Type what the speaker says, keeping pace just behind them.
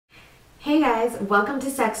Hey guys, welcome to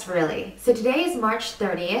SexReally. So today is March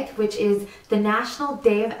 30th, which is the National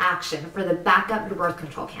Day of Action for the Backup Your Birth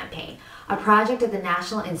Control campaign, a project of the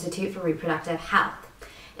National Institute for Reproductive Health.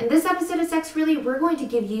 In this episode of SexReally, we're going to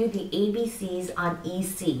give you the ABCs on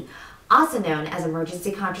EC, also known as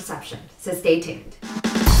emergency contraception, so stay tuned.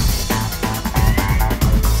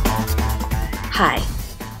 Hi,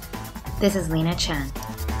 this is Lena Chen.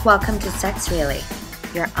 Welcome to SexReally,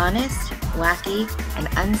 your honest, wacky, and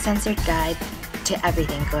uncensored guide to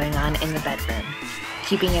everything going on in the bedroom,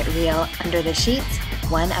 keeping it real under the sheets,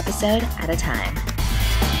 one episode at a time.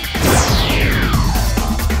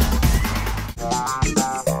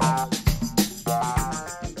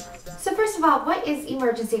 So first of all, what is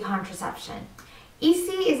emergency contraception?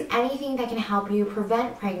 EC is anything that can help you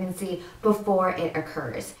prevent pregnancy before it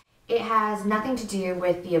occurs. It has nothing to do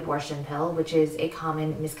with the abortion pill, which is a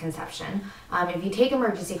common misconception. If you take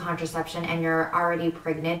emergency contraception and you're already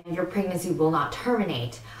pregnant, your pregnancy will not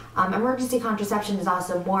terminate. Emergency contraception is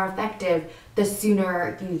also more effective the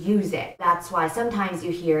sooner you use it. That's why sometimes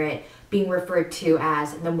you hear it being referred to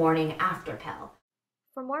as the morning after pill.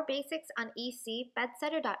 For more basics on EC,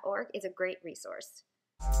 bedsetter.org is a great resource.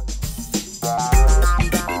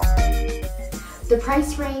 The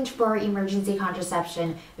price range for emergency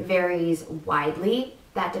contraception varies widely.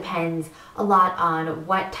 That depends a lot on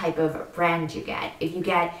what type of brand you get. If you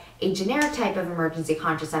get a generic type of emergency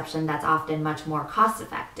contraception, that's often much more cost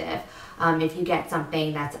effective. If you get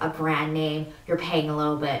something that's a brand name, you're paying a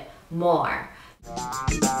little bit more. A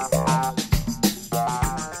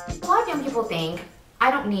lot of young people think, I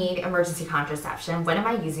don't need emergency contraception. What am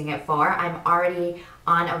I using it for? I'm already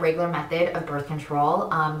on a regular method of birth control.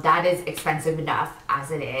 That is expensive enough as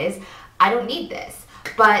it is. I don't need this.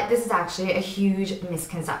 But this is actually a huge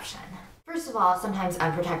misconception. First of all, sometimes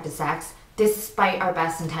unprotected sex, despite our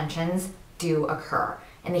best intentions, do occur.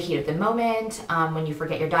 In the heat of the moment, when you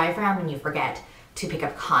forget your diaphragm, when you forget to pick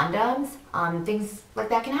up condoms, things like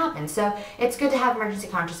that can happen. So it's good to have emergency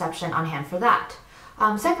contraception on hand for that.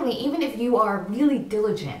 Secondly, even if you are really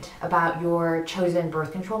diligent about your chosen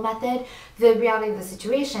birth control method, the reality of the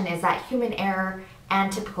situation is that human error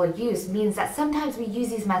and typical use means that sometimes we use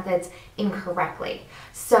these methods incorrectly.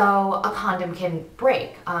 So a condom can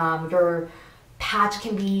break, your patch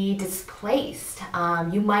can be displaced,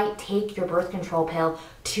 you might take your birth control pill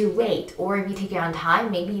too late, or if you take it on time,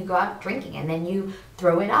 maybe you go out drinking and then you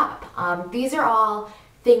throw it up. These are all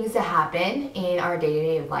things that happen in our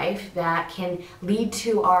day-to-day life that can lead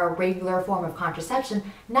to our regular form of contraception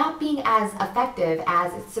not being as effective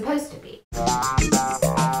as it's supposed to be.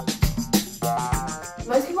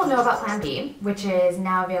 Most people know about Plan B, which is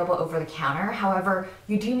now available over the counter. However,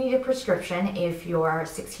 you do need a prescription if you're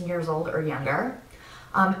 16 years old or younger.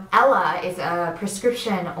 Ella is a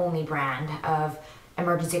prescription-only brand of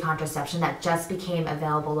emergency contraception that just became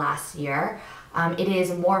available last year. It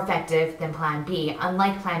is more effective than Plan B.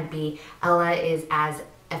 Unlike Plan B, Ella is as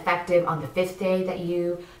effective on the 5th day that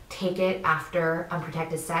you take it after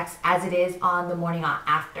unprotected sex as it is on the morning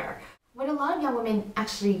after. What a lot of young women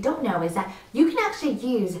actually don't know is that you can actually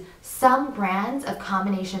use some brands of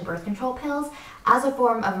combination birth control pills as a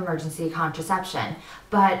form of emergency contraception,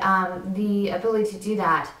 but the ability to do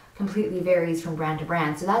that completely varies from brand to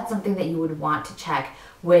brand. So that's something that you would want to check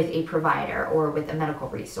with a provider or with a medical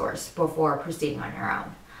resource before proceeding on your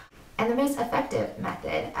own. And the most effective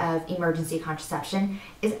method of emergency contraception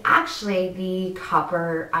is actually the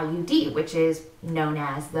copper IUD, which is known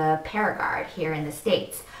as the Paragard here in the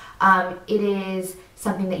States. It is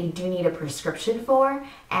something that you do need a prescription for,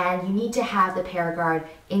 and you need to have the Paragard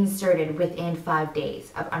inserted within 5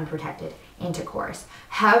 days of unprotected intercourse.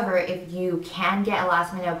 However, if you can get a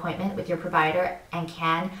last-minute appointment with your provider and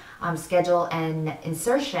can schedule an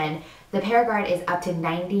insertion, the Paragard is up to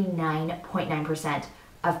 99.9%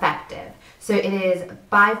 effective. So it is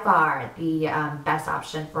by far the best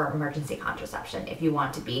option for emergency contraception if you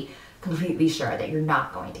want to be completely sure that you're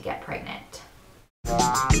not going to get pregnant.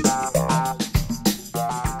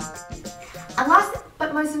 And last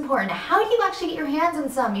but most important, how do you actually get your hands on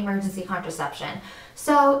some emergency contraception?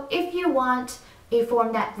 So if you want a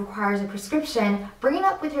form that requires a prescription, bring it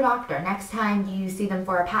up with your doctor next time you see them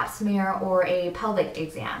for a pap smear or a pelvic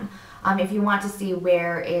exam. If you want to see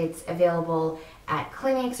where it's available at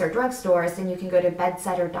clinics or drugstores, then you can go to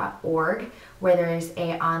bedsetter.org, where there's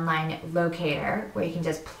an online locator where you can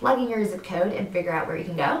just plug in your zip code and figure out where you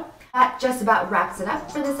can go. That just about wraps it up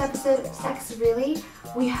for this episode of SexReally.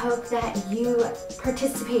 We hope that you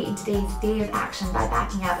participate in today's Day of Action by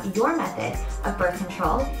backing up your method of birth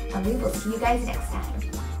control, and we will see you guys next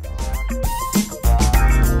time.